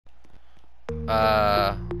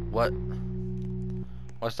What?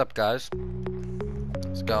 What's up, guys?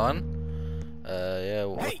 What's going? Yeah,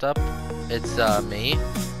 what's up? It's, me.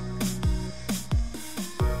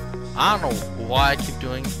 I don't know why I keep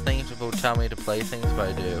doing things people tell me to play things, but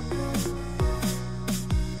I do.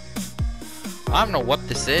 I don't know what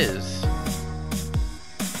this is.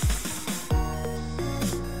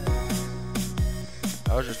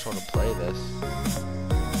 I was just told to play this.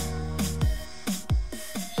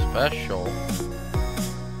 Special.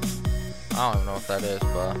 I don't even know what that is,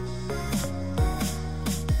 but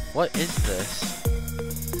what is this?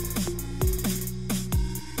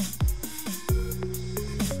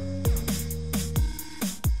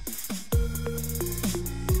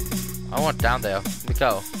 I want down there. Let me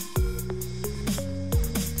go.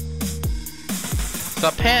 So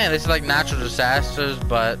apparently this is like natural disasters,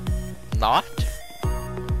 but not?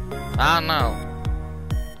 I don't know.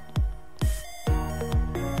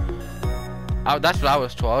 That's what I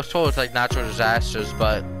was told. I was told it's like natural disasters,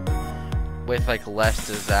 but with like less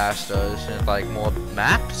disasters and like more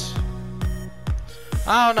maps?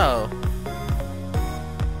 I don't know.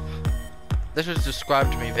 This was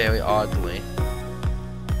described to me very oddly.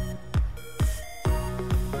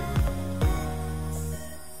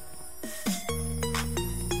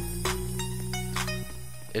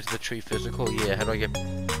 Is the tree physical? Yeah, how do I get...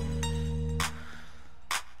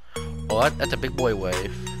 What? That's a big boy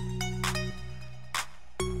wave.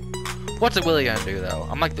 What's it really gonna do though?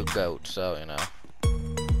 I'm like the goat, so you know.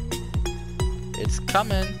 It's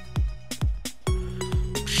coming.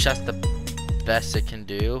 Just the best it can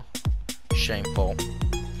do. Shameful.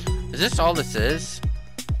 Is this all this is?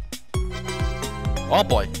 Oh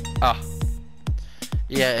boy. Ah.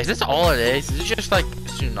 Yeah, is this all it is? Is it just like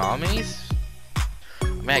tsunamis? I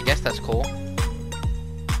mean, I guess that's cool.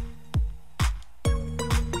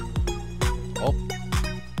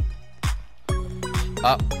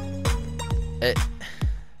 Oh.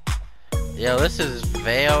 Yo, this is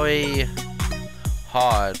very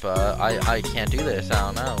hard, but I can't do this.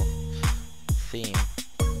 I don't know. Theme.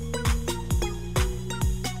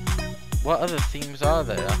 What other themes are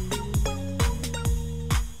there?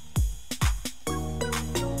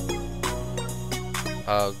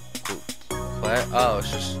 Oh,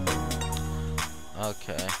 it's just...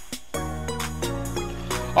 Okay.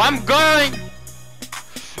 I'm going!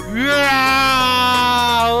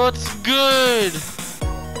 Yeah! What's good?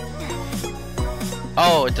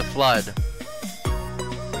 Oh, it's a flood.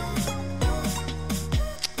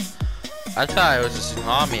 I thought it was a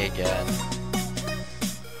tsunami again.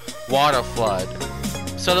 Water flood.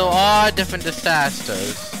 So there are different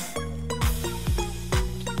disasters.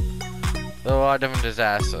 There are different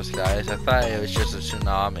disasters, guys. I thought it was just a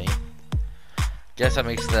tsunami. Guess that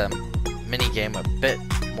makes the mini game a bit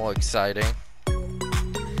more exciting.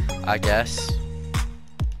 I guess.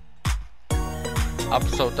 I'm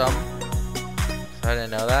so dumb. I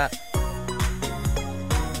didn't know that.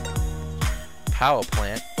 Power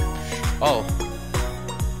plant. Oh.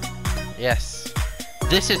 Yes.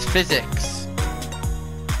 This is physics.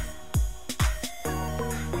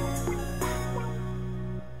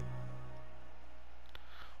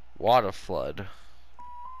 Water flood.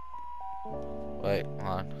 Wait, hold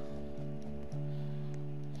on.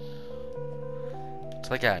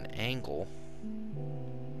 It's like at an angle.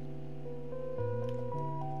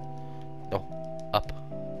 No, up.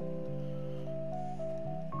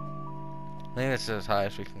 I think this is as high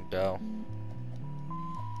as we can go.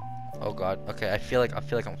 Oh god. Okay, I feel like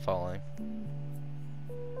I'm falling.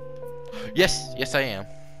 Yes, yes I am.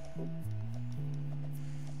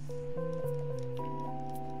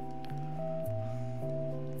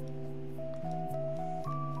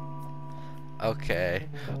 Okay.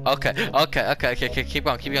 Okay. Keep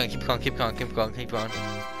going.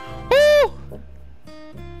 Woo!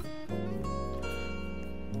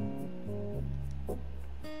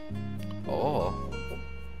 Oh.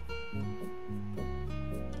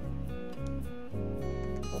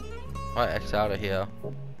 Alright, X out of here.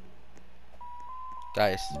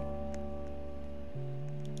 Guys.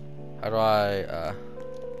 How do I,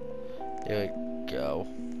 there we go.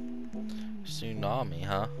 Tsunami,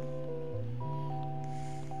 huh?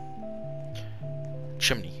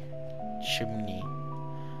 Chimney.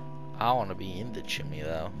 I want to be in the chimney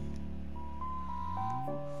though.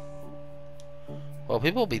 Well,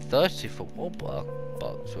 people will be thirsty for Roblox,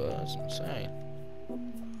 so that's insane.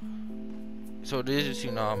 So it is a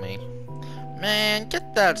tsunami. Man,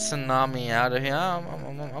 get that tsunami out of here.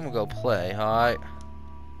 I'm gonna go play, alright?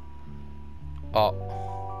 Oh.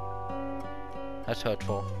 That's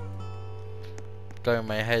hurtful. Going in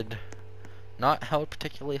my head. Not held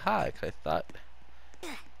particularly high, because I thought...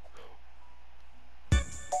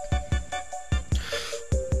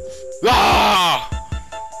 Ah!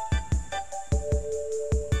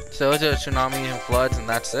 So is it a tsunami and floods and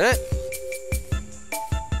that's it?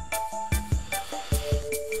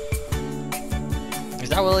 Is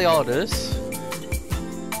that really all it is?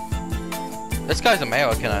 This guy's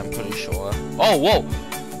American, I'm pretty sure. Oh, whoa!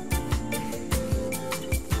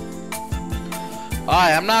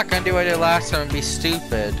 Alright, I'm not gonna do what I did last time and be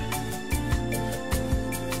stupid.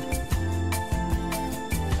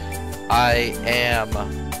 I am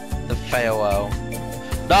the Pharaoh.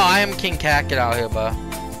 No, I am King Cat. Get out here, bro.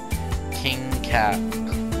 King Cat.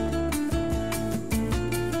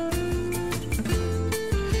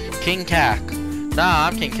 King Cat. Nah,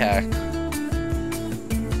 I'm King Cat.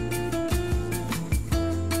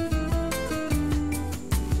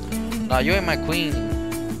 Nah, you ain't my queen.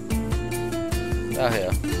 Out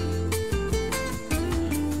here.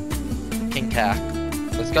 King Cat.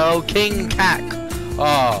 Let's go, King Cat.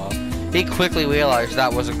 Oh. He quickly realized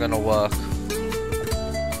that wasn't gonna work.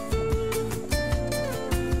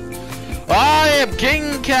 I am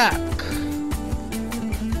King Cat!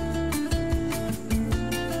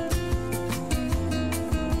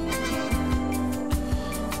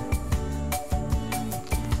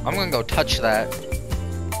 I'm gonna go touch that.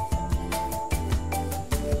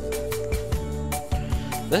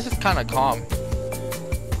 This is kinda calm.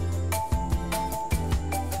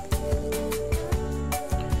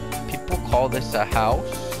 Call this a house?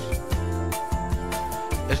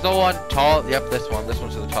 There's no one tall. Yep, this one. This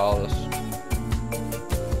one's the tallest.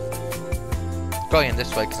 Going in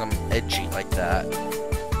this way because I'm edgy like that.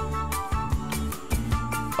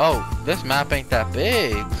 Oh, this map ain't that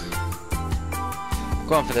big. I'm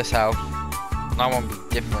going for this house. And I want to be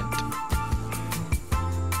different.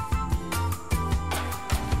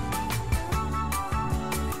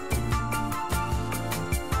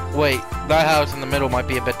 Wait. That house in the middle might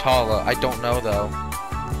be a bit taller. I don't know though.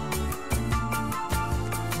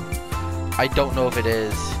 I don't know if it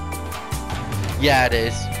is. Yeah, it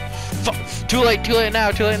is. Too late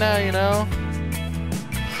now, you know?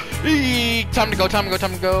 Eee, time to go.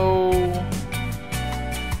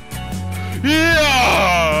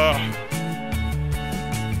 Yeah!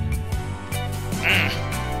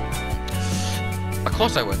 Of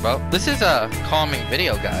course I would, bro. This is a calming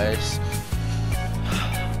video, guys.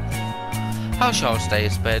 How shall stay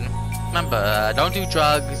spin? Remember, don't do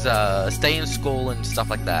drugs, stay in school and stuff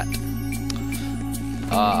like that.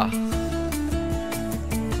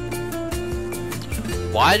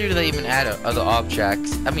 Why do they even add other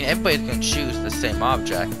objects? I mean, everybody's gonna choose the same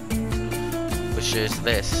object, which is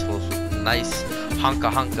this nice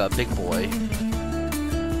hunka big boy.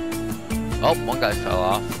 Oh, one guy fell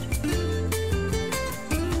off.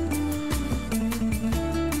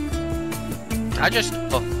 I just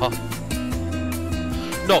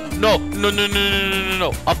No.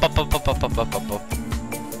 Up.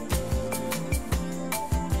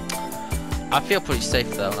 I feel pretty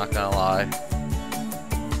safe though, not gonna lie.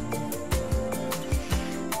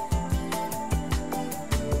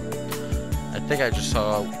 I think I just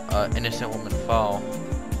saw an innocent woman fall.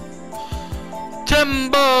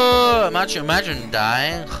 Timber! Imagine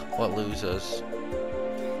dying. What losers?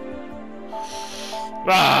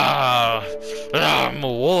 I'm a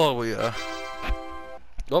warrior.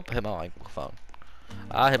 Oh, hit my microphone.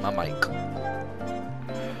 I hit my mic.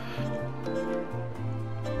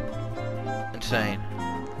 Insane.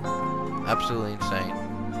 Absolutely insane.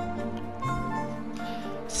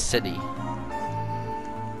 City.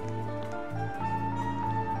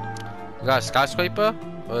 We got a skyscraper?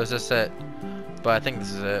 Or is this it? But I think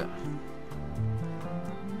this is it.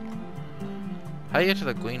 How do you get to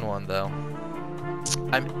the green one though?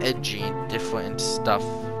 I'm edgy and different and stuff.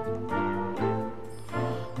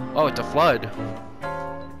 Oh, it's a flood.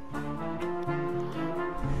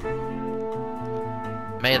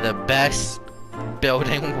 May the best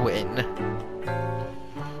building win.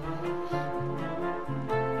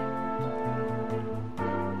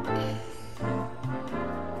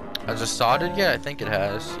 Has it started yet? I think it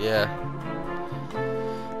has, yeah.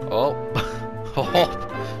 Oh. Oh.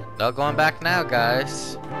 No going back now,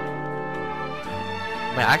 guys.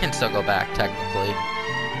 I mean, I can still go back, technically.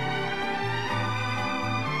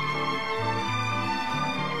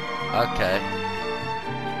 Okay.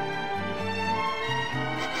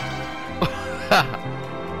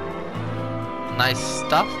 Nice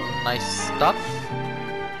stuff.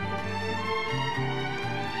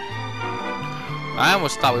 I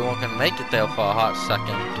almost thought we weren't gonna make it there for a hot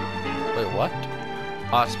second. Wait, what?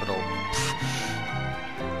 Hospital.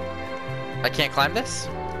 I can't climb this?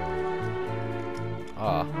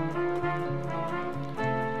 Oh.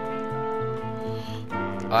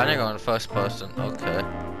 I didn't go in first person. Okay.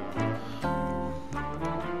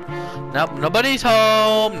 Nope, nobody's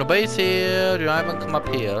home. Nobody's here. Do not even come up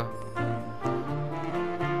here.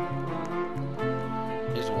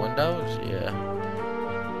 These windows? Yeah.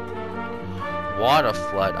 Water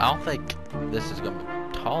flood. I don't think this is gonna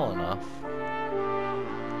be tall enough.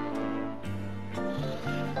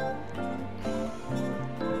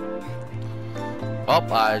 Oh,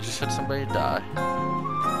 I just had somebody die.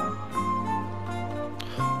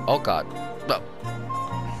 Oh god. No.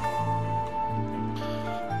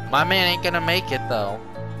 My man ain't gonna make it though.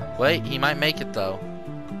 Wait, he might make it though.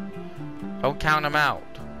 Don't count him out.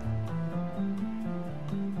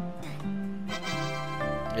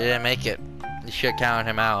 He didn't make it. You should count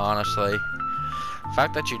him out, honestly. The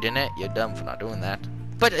fact that you didn't, you're dumb for not doing that.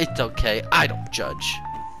 But it's okay, I don't judge.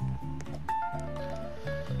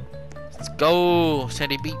 Let's go,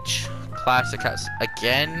 Sandy Beach. Classic house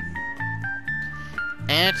again.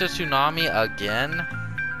 And it's a tsunami again.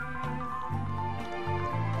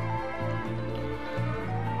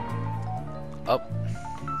 Oh.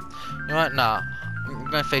 You know what? Nah. I'm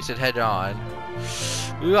gonna face it head on.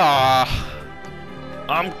 Yeah.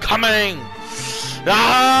 I'm coming!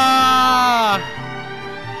 Ah!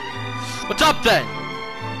 What's up then?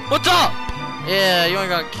 What's up? Yeah, you ain't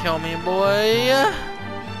gonna kill me, boy.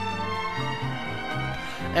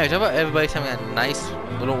 Anyways, how about everybody's having a nice,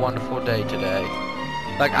 little, wonderful day today?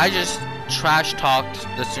 Like, I just trash talked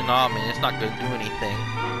the tsunami, and it's not gonna do anything.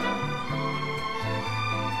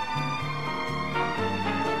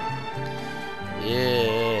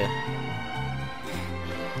 Yeah.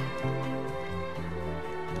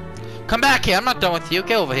 Come back here, I'm not done with you.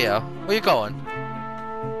 Get over here. Where you going?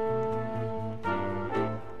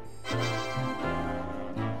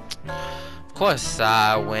 Of course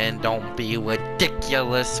I win. Don't be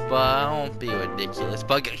ridiculous, but don't be ridiculous.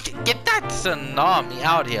 But get that tsunami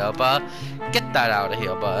out here, but get that out of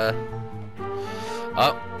here, but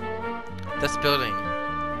oh, this building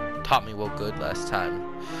taught me well good last time.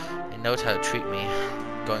 It knows how to treat me.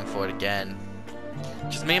 Going for it again.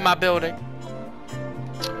 Just me and my building.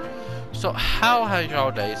 So how has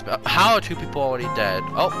y'all days been? How are two people already dead?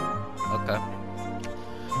 Oh, okay.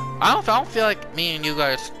 I don't feel like me and you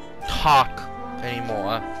guys talk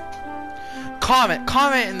anymore.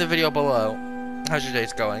 Comment in the video below. How's your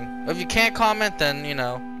days going? If you can't comment, then you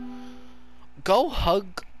know, go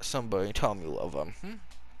hug somebody and tell them you love them.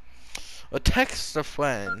 Or text a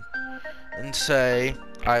friend and say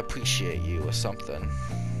I appreciate you or something.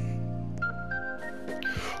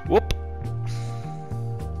 Whoop.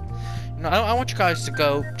 No, I want you guys to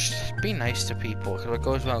go, just be nice to people, because what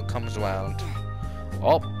goes around comes around.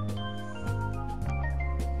 Oh.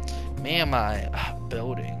 Me and my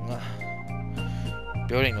building.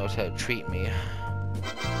 Building knows how to treat me.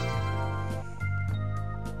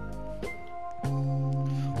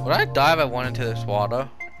 Would I die if I went into this water?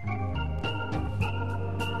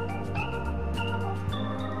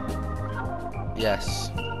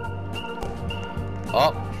 Yes.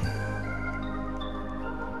 Oh.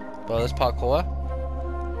 Bro, this parkour?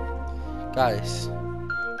 Guys.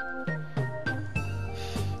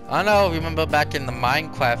 I know, remember back in the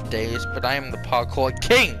Minecraft days, but I am the parkour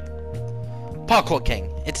king! Parkour king!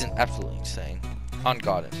 It's absolutely insane. On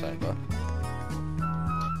God, insane, bro.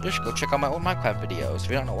 You should go check out my old Minecraft videos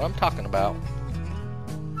if you don't know what I'm talking about.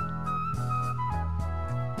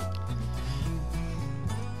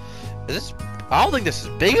 Is this... I don't think this is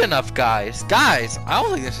big enough, guys. Guys, I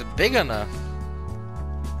don't think this is big enough.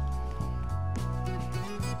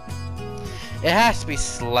 It has to be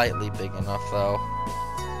slightly big enough, though.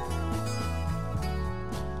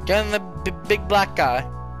 Get on the big black guy.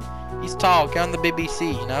 He's tall. Get on the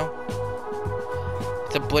BBC, you know?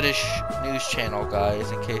 It's a British news channel,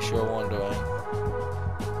 guys, in case you're wondering.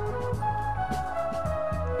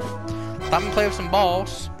 Time to play with some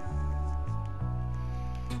balls.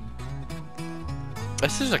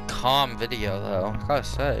 This is a calm video, though, I gotta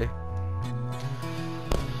say.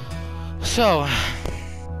 So...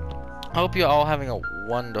 I hope you're all having a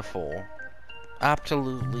wonderful,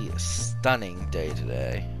 absolutely stunning day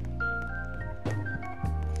today.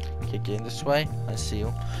 Okay, getting this way. I see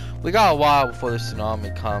you. We got a while before the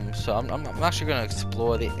tsunami comes, so I'm actually gonna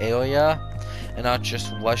explore the area and not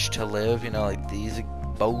just rush to live. You know, like these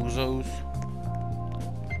bozos.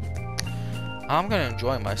 I'm gonna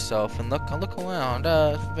enjoy myself and look around.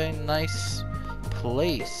 It's a very nice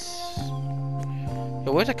place.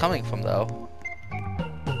 Yo, where's it coming from, though?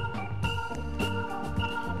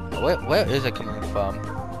 Where is it coming from?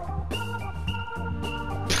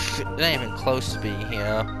 It ain't even close to being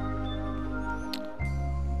here.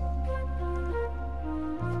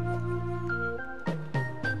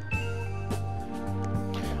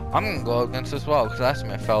 I'm gonna go against as well, because last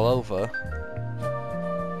time it fell over.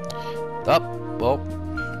 Up, well,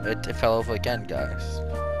 it fell over again, guys.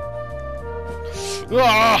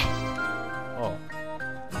 Ah! Oh.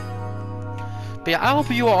 But yeah, I hope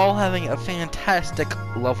you are all having a fantastic,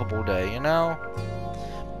 lovable day, you know?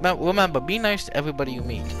 Remember, be nice to everybody you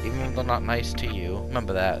meet, even if they're not nice to you.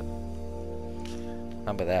 Remember that.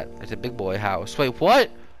 Remember that. It's a big boy house. Wait, what?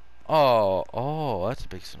 Oh, that's a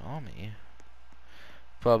big tsunami.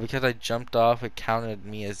 Bro, because I jumped off, it counted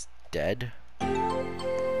me as dead?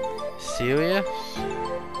 Serious?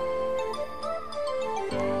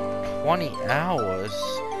 20 hours?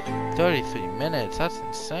 33 minutes? That's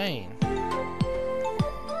insane.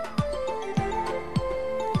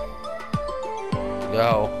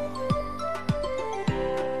 Go.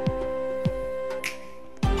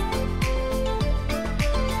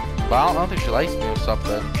 But I don't think she likes me or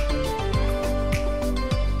something.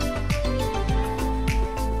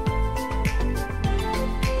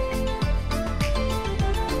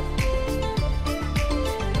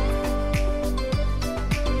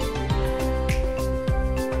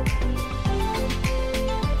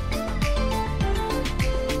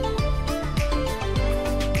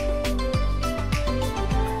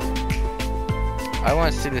 I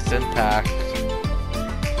want to see this impact.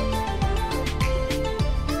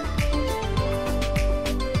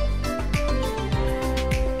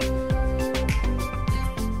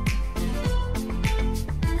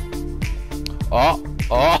 Oh!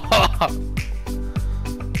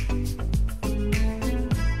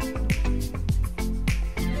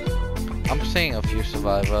 I'm seeing a few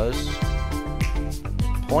survivors.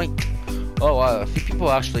 Point. Oh wow, a few people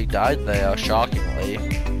actually died there, shockingly.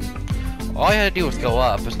 All you had to do was go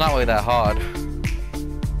up. It's not really that hard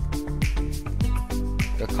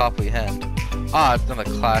to comprehend. Ah, it's another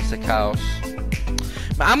classic house.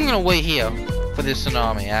 I'm gonna wait here for this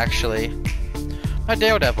tsunami, actually. My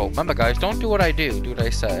Daredevil. Remember, guys, don't do what I do. Do what I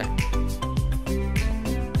say.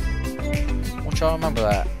 Want y'all remember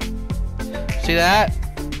that. See that?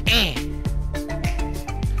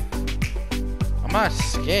 I'm not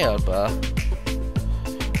scared, but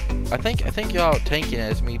I think y'all taking it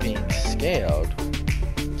as me being scared,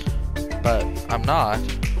 but I'm not.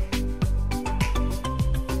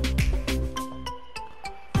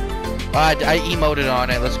 I emoted on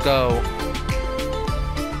it. Let's go.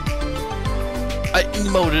 I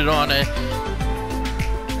emoted on it.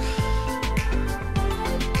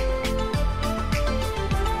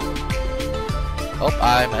 Oh,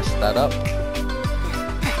 I messed that up.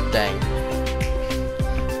 Dang.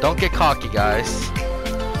 Don't get cocky, guys.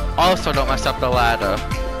 Also, don't mess up the ladder.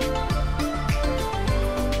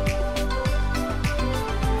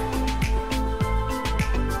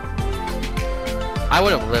 I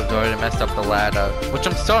would have lived or messed up the ladder, which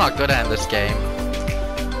I'm still not good at in this game.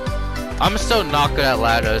 I'm still not good at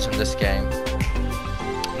ladders in this game.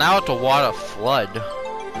 Now it's a water flood.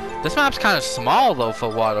 This map's kind of small though for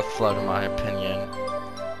water flood, in my opinion.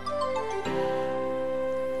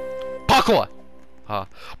 Parkour!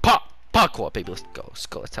 Parkour, baby, let's go. Let's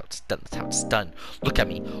go. That's how it's done. That's how it's done. Look at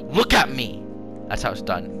me. Look at me. That's how it's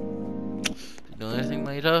done. Do anything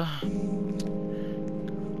later?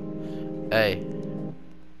 Hey.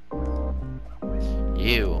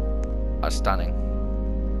 You are stunning.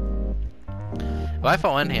 If I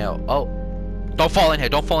fall in here, oh, don't fall in here.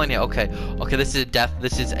 Don't fall in here. Okay. Okay. This is a death.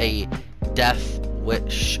 This is a death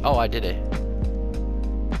wish. Oh, I did it.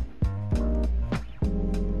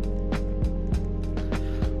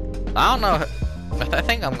 I don't know. I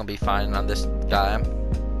think I'm gonna be fine on this guy.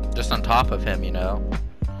 Just on top of him, you know.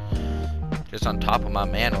 Just on top of my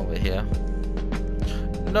man over here.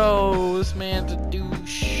 No, this man's a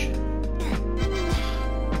douche.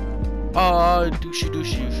 Oh,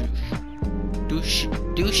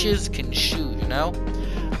 douches can shoot, you know.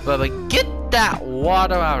 But get that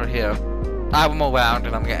water out of here. I'm around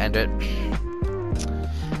and I'm gonna end it.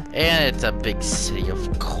 And it's a big city,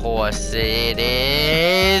 of course it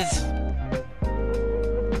is.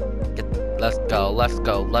 Let's go, let's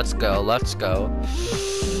go, let's go, let's go.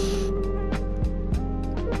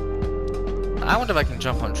 I wonder if I can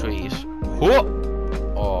jump on trees. Whoa!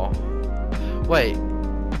 Oh. Wait.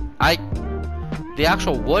 The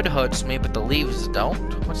actual wood hurts me, but the leaves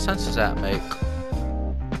don't? What sense does that make?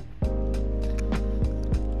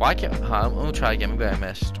 Why can't... I'm gonna try again, maybe I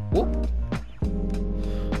missed. Whoop!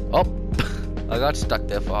 Oh! I got stuck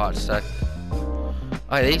there for a hot sec.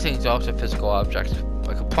 Okay, these things are also physical objects.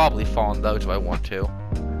 I could probably fall on those if I want to.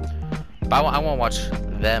 But I want to watch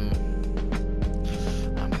them.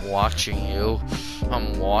 I'm watching you.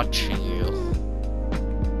 I'm watching you.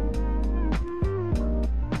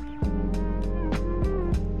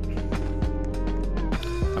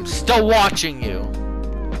 still watching you.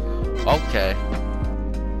 Okay.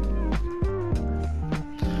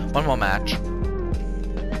 One more match.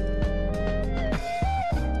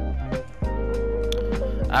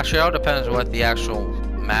 Actually, it all depends on what the actual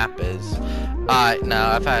map is. Alright, no,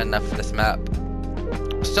 I've had enough of this map.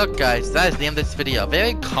 So guys, that is the end of this video.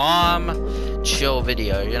 Very calm, chill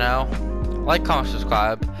video, you know? Like, comment,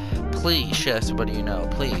 subscribe. Please share somebody you know,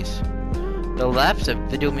 please. The left's a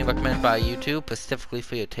video being recommended by YouTube, specifically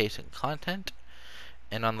for your taste in content.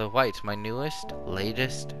 And on the right's my newest,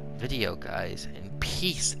 latest video, guys. And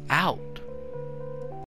peace out.